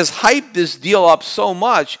 he has hyped this deal up so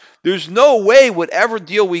much, there's no way whatever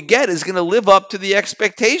deal we get is going to live up to the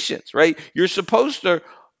expectations, right? You're supposed to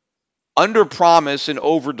under-promise and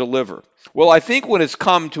over-deliver. Well, I think when it's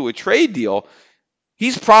come to a trade deal,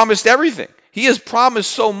 he's promised everything. He has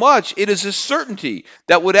promised so much, it is a certainty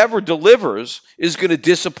that whatever delivers is going to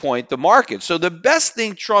disappoint the market. So the best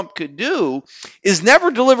thing Trump could do is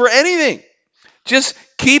never deliver anything. Just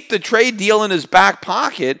keep the trade deal in his back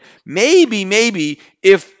pocket. Maybe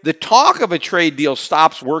if the talk of a trade deal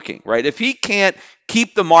stops working, right? If he can't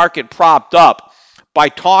keep the market propped up by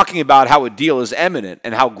talking about how a deal is imminent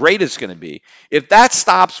and how great it's going to be, if that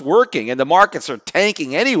stops working and the markets are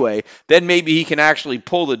tanking anyway, then maybe he can actually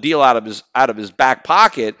pull the deal out of his back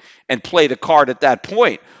pocket and play the card at that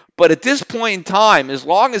point. But at this point in time, as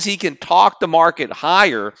long as he can talk the market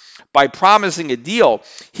higher by promising a deal,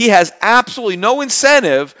 he has absolutely no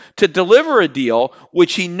incentive to deliver a deal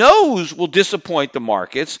which he knows will disappoint the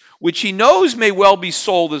markets, which he knows may well be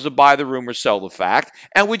sold as a buy the rumor, sell the fact,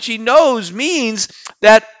 and which he knows means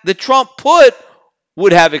that the Trump put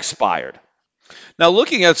would have expired. Now,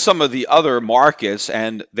 looking at some of the other markets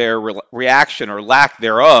and their reaction or lack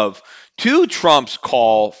thereof to Trump's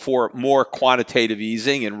call for more quantitative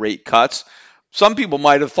easing and rate cuts, some people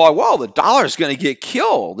might have thought, well, the dollar's going to get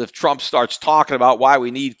killed if Trump starts talking about why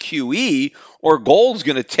we need QE, or gold's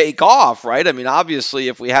going to take off, right? I mean, obviously,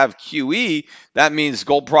 if we have QE, that means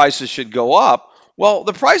gold prices should go up. Well,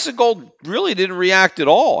 the price of gold really didn't react at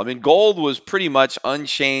all. I mean, gold was pretty much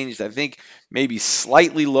unchanged. I think maybe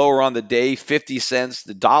slightly lower on the day, 50 cents.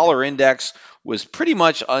 The dollar index was pretty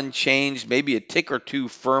much unchanged, maybe a tick or two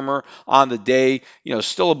firmer on the day,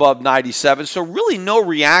 still above 97. So really no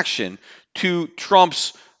reaction to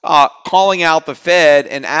Trump's calling out the Fed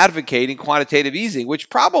and advocating quantitative easing, which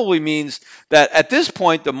probably means that at this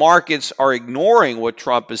point the markets are ignoring what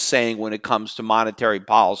Trump is saying when it comes to monetary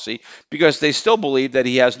policy because they still believe that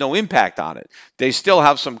he has no impact on it. They still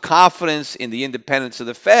have some confidence in the independence of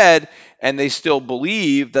the Fed, and they still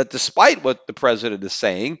believe that despite what the president is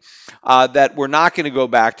saying, that we're not going to go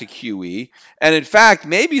back to QE. And in fact,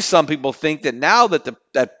 maybe some people think that now that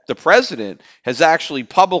the president has actually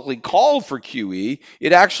publicly called for QE,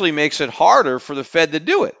 it actually makes it harder for the Fed to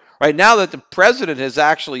do it. Right now that the president has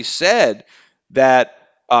actually said that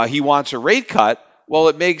he wants a rate cut, well,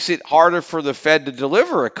 it makes it harder for the Fed to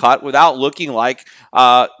deliver a cut without looking like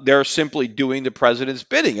they're simply doing the president's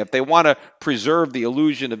bidding. If they want to preserve the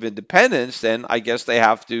illusion of independence, then I guess they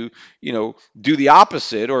have to, do the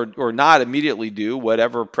opposite or not immediately do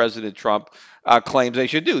whatever President Trump claims they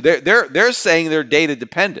should do. They're saying they're data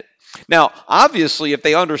dependent. Now, obviously, if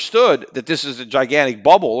they understood that this is a gigantic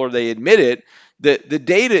bubble or they admit it, the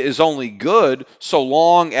data is only good so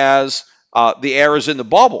long as the air is in the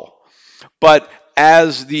bubble. But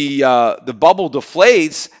as the bubble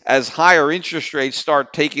deflates, as higher interest rates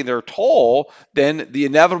start taking their toll, then the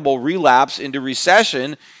inevitable relapse into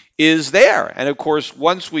recession is there. And of course,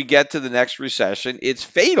 once we get to the next recession, it's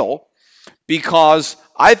fatal because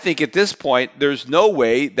I think at this point, there's no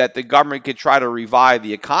way that the government could try to revive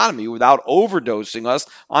the economy without overdosing us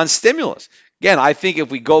on stimulus. Again, I think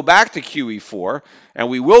if we go back to QE4, and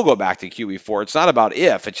we will go back to QE4, it's not about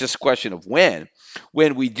if, it's just a question of when.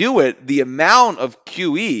 When we do it, the amount of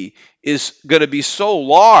QE is going to be so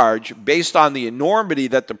large based on the enormity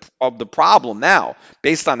of the problem now,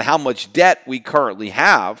 based on how much debt we currently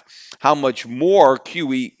have, how much more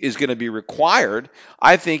QE is going to be required.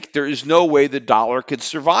 I think there is no way the dollar could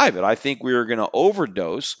survive it. I think we are going to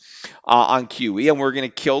overdose on QE, and we're going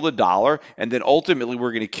to kill the dollar, and then ultimately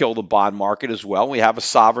we're going to kill the bond market as well. We have a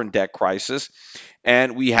sovereign debt crisis,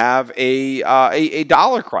 and we have a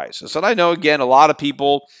dollar crisis. And I know, again, a lot of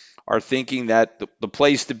people are thinking that the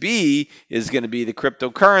place to be is going to be the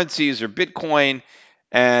cryptocurrencies or Bitcoin.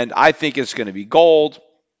 and I think it's going to be gold.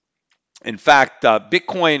 In fact,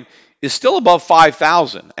 Bitcoin is still above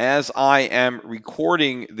 5,000 as I am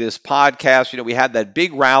recording this podcast. We had that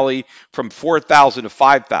big rally from 4,000 to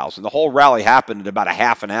 5,000. The whole rally happened in about a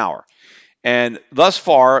half an hour. And thus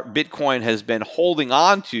far, Bitcoin has been holding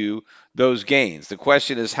on to those gains. The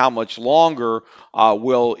question is, how much longer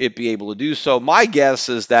will it be able to do so? My guess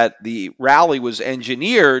is that the rally was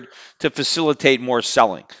engineered to facilitate more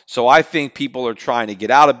selling. So I think people are trying to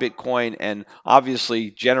get out of Bitcoin and obviously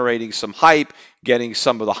generating some hype, getting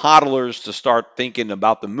some of the hodlers to start thinking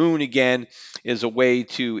about the moon again is a way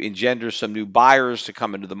to engender some new buyers to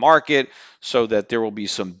come into the market so that there will be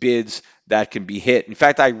some bids that can be hit. In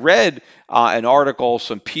fact, I read an article,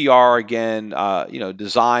 some PR again,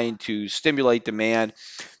 designed to stimulate demand.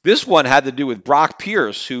 This one had to do with Brock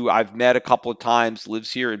Pierce, who I've met a couple of times,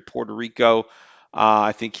 lives here in Puerto Rico.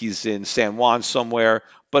 I think he's in San Juan somewhere.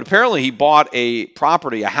 But apparently he bought a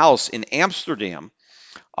property, a house in Amsterdam.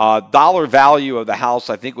 Dollar value of the house,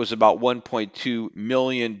 I think, was about $1.2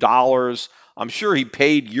 million. I'm sure he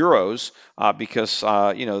paid euros because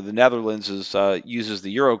the Netherlands uses the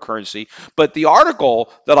euro currency. But the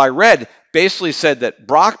article that I read basically said that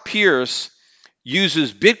Brock Pierce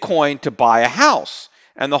uses Bitcoin to buy a house.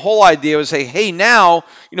 And the whole idea was, hey, now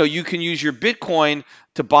you can use your Bitcoin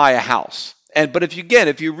to buy a house. But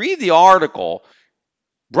if you read the article,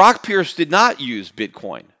 Brock Pierce did not use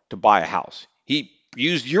Bitcoin to buy a house. He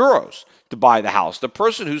used euros to buy the house. The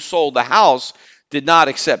person who sold the house did not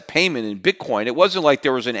accept payment in Bitcoin. It wasn't like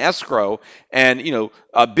there was an escrow and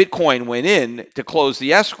Bitcoin went in to close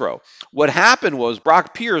the escrow. What happened was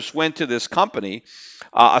Brock Pierce went to this company,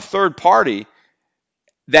 a third party,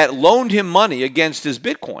 that loaned him money against his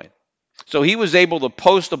Bitcoin. So he was able to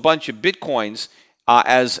post a bunch of Bitcoins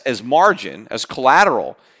as margin, as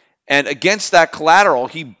collateral, and against that collateral,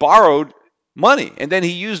 he borrowed money, and then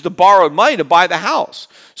he used the borrowed money to buy the house.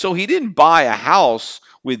 So he didn't buy a house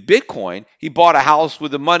with Bitcoin. He bought a house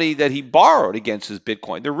with the money that he borrowed against his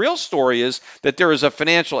Bitcoin. The real story is that there is a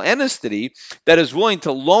financial entity that is willing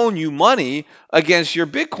to loan you money against your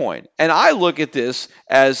Bitcoin. And I look at this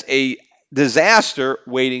as a disaster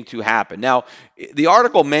waiting to happen. Now, the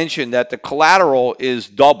article mentioned that the collateral is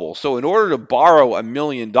double. So in order to borrow $1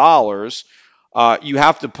 million, you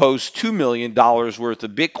have to post $2 million worth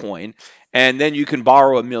of Bitcoin. And then you can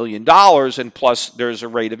borrow $1 million, and plus there's a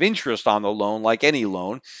rate of interest on the loan, like any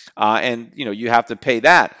loan, and you have to pay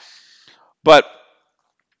that. But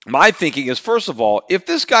my thinking is, first of all, if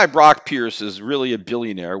this guy Brock Pierce is really a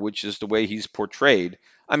billionaire, which is the way he's portrayed,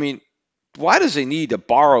 I mean, why does he need to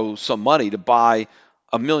borrow some money to buy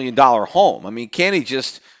 $1 million home? I mean, can't he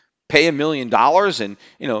just pay $1 million? And,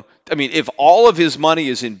 if all of his money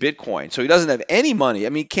is in Bitcoin, so he doesn't have any money,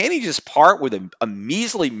 can't he just part with a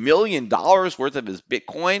measly $1 million worth of his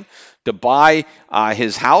Bitcoin to buy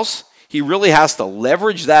his house? He really has to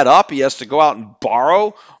leverage that up. He has to go out and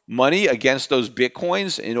borrow money against those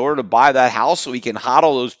Bitcoins in order to buy that house so he can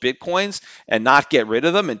hodl those Bitcoins and not get rid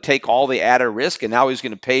of them and take all the added risk. And now he's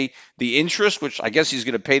going to pay the interest, which I guess he's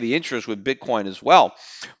going to pay the interest with Bitcoin as well.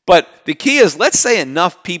 But the key is, let's say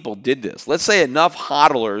enough people did this. Let's say enough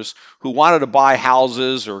hodlers who wanted to buy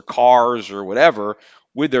houses or cars or whatever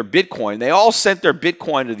with their Bitcoin, they all sent their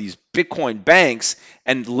Bitcoin to these Bitcoin banks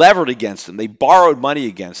and levered against them. They borrowed money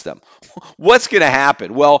against them. What's going to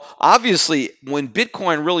happen? Well, obviously, when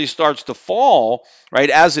Bitcoin really starts to fall, right,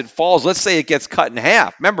 as it falls, let's say it gets cut in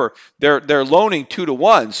half. Remember, they're loaning 2 to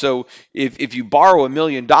 1. So if you borrow $1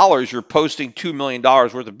 million, you're posting $2 million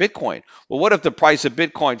worth of Bitcoin. Well, what if the price of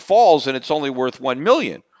Bitcoin falls and it's only worth $1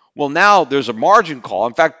 million? Well, now there's a margin call.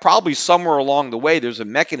 In fact, probably somewhere along the way, there's a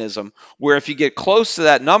mechanism where if you get close to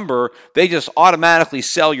that number, they just automatically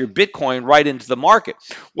sell your Bitcoin right into the market.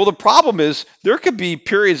 Well, the problem is there could be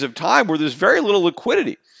periods of time where there's very little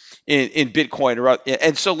liquidity in Bitcoin.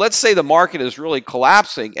 And so let's say the market is really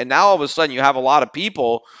collapsing, and now all of a sudden you have a lot of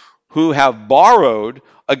people who have borrowed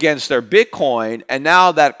against their Bitcoin, and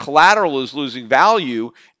now that collateral is losing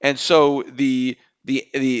value, and so the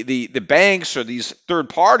banks or these third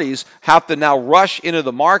parties have to now rush into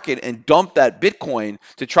the market and dump that Bitcoin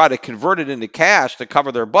to try to convert it into cash to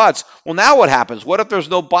cover their butts. Well, now what happens? What if there's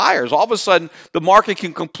no buyers? All of a sudden, the market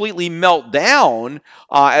can completely melt down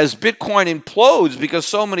as Bitcoin implodes because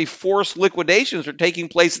so many forced liquidations are taking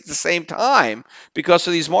place at the same time because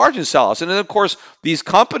of these margin sellouts. And then, of course, these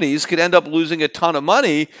companies could end up losing a ton of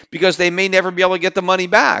money because they may never be able to get the money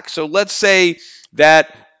back. So let's say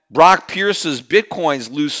that Brock Pierce's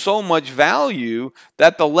Bitcoins lose so much value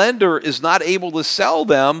that the lender is not able to sell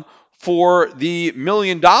them for the $1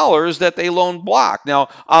 million that they loan Block. Now,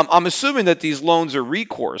 I'm assuming that these loans are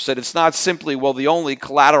recourse, that it's not simply, well, the only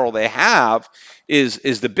collateral they have is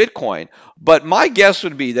the Bitcoin. But my guess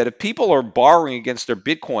would be that if people are borrowing against their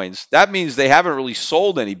Bitcoins, that means they haven't really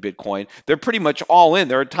sold any Bitcoin. They're pretty much all in.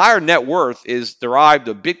 Their entire net worth is derived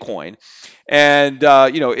of Bitcoin. And,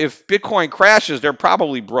 if Bitcoin crashes, they're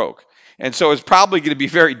probably broke. And so it's probably going to be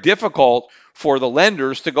very difficult for the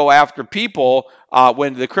lenders to go after people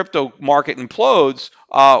when the crypto market implodes,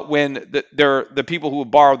 when the people who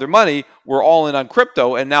borrowed their money were all in on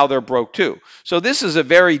crypto and now they're broke too. So this is a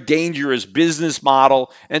very dangerous business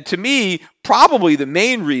model. And to me, probably the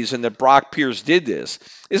main reason that Brock Pierce did this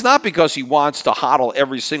is not because he wants to hodl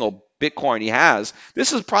every single Bitcoin he has.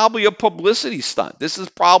 This is probably a publicity stunt. This is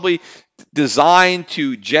probably designed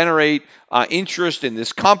to generate interest in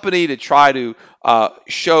this company, to try to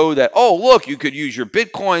show that, oh, look, you could use your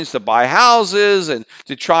Bitcoins to buy houses, and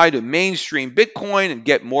to try to mainstream Bitcoin and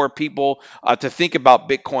get more people to think about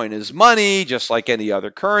Bitcoin as money, just like any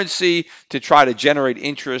other currency, to try to generate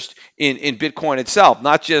interest in Bitcoin itself,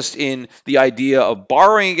 not just in the idea of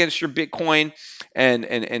borrowing against your Bitcoin and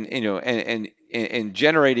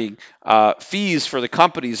generating fees for the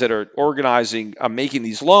companies that are organizing, making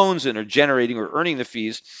these loans and are generating or earning the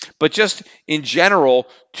fees, but just in general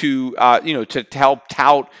to help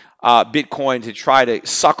tout Bitcoin, to try to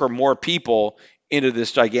sucker more people into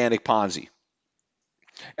this gigantic Ponzi.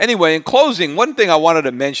 Anyway, in closing, one thing I wanted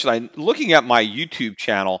to mention, I'm looking at my YouTube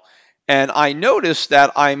channel, and I noticed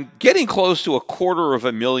that I'm getting close to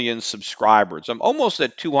 250,000 subscribers. I'm almost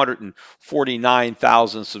at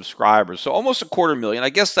 249,000 subscribers, so almost 250,000. I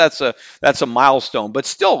guess that's a milestone, but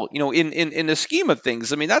still, in the scheme of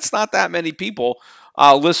things, I mean, that's not that many people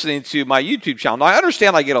listening to my YouTube channel. Now, I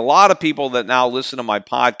understand I get a lot of people that now listen to my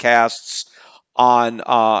podcasts on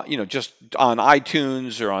just on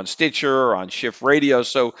iTunes or on Stitcher or on Shift Radio.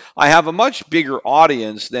 So I have a much bigger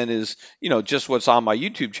audience than is just what's on my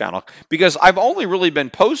YouTube channel, because I've only really been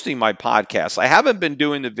posting my podcasts. I haven't been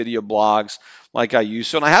doing the video blogs like I used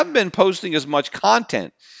to, and I haven't been posting as much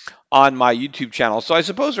content on my YouTube channel. So I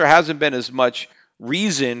suppose there hasn't been as much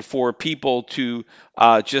reason for people to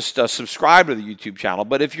just subscribe to the YouTube channel.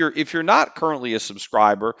 But if you're not currently a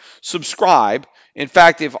subscriber, subscribe. In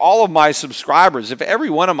fact, if all of my subscribers, if every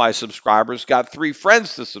one of my subscribers got 3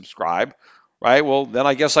 friends to subscribe, right? Well, then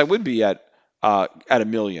I guess I would be at 1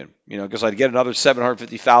 million, because I'd get another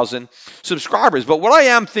 750,000 subscribers. But what I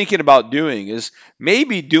am thinking about doing is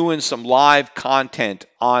maybe doing some live content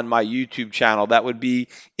on my YouTube channel that would be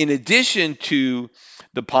in addition to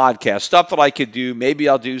the podcast, stuff that I could do. Maybe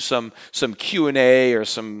I'll do some Q&A or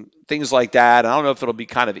some things like that. I don't know if it'll be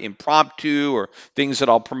kind of impromptu or things that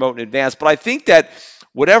I'll promote in advance, but I think that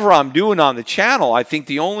whatever I'm doing on the channel, I think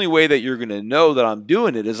the only way that you're going to know that I'm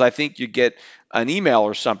doing it is I think you get an email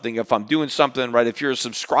or something if I'm doing something, right? If you're a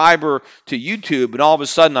subscriber to YouTube and all of a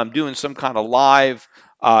sudden I'm doing some kind of live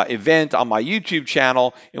event on my YouTube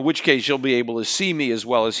channel, in which case you'll be able to see me as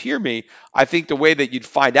well as hear me. I think the way that you'd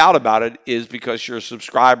find out about it is because you're a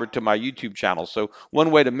subscriber to my YouTube channel. So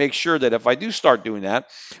one way to make sure that if I do start doing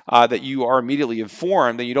that, that you are immediately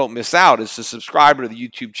informed and you don't miss out is to subscribe to the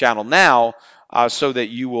YouTube channel now, so that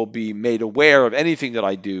you will be made aware of anything that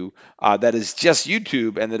I do that is just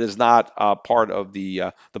YouTube and that is not part of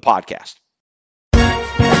the podcast.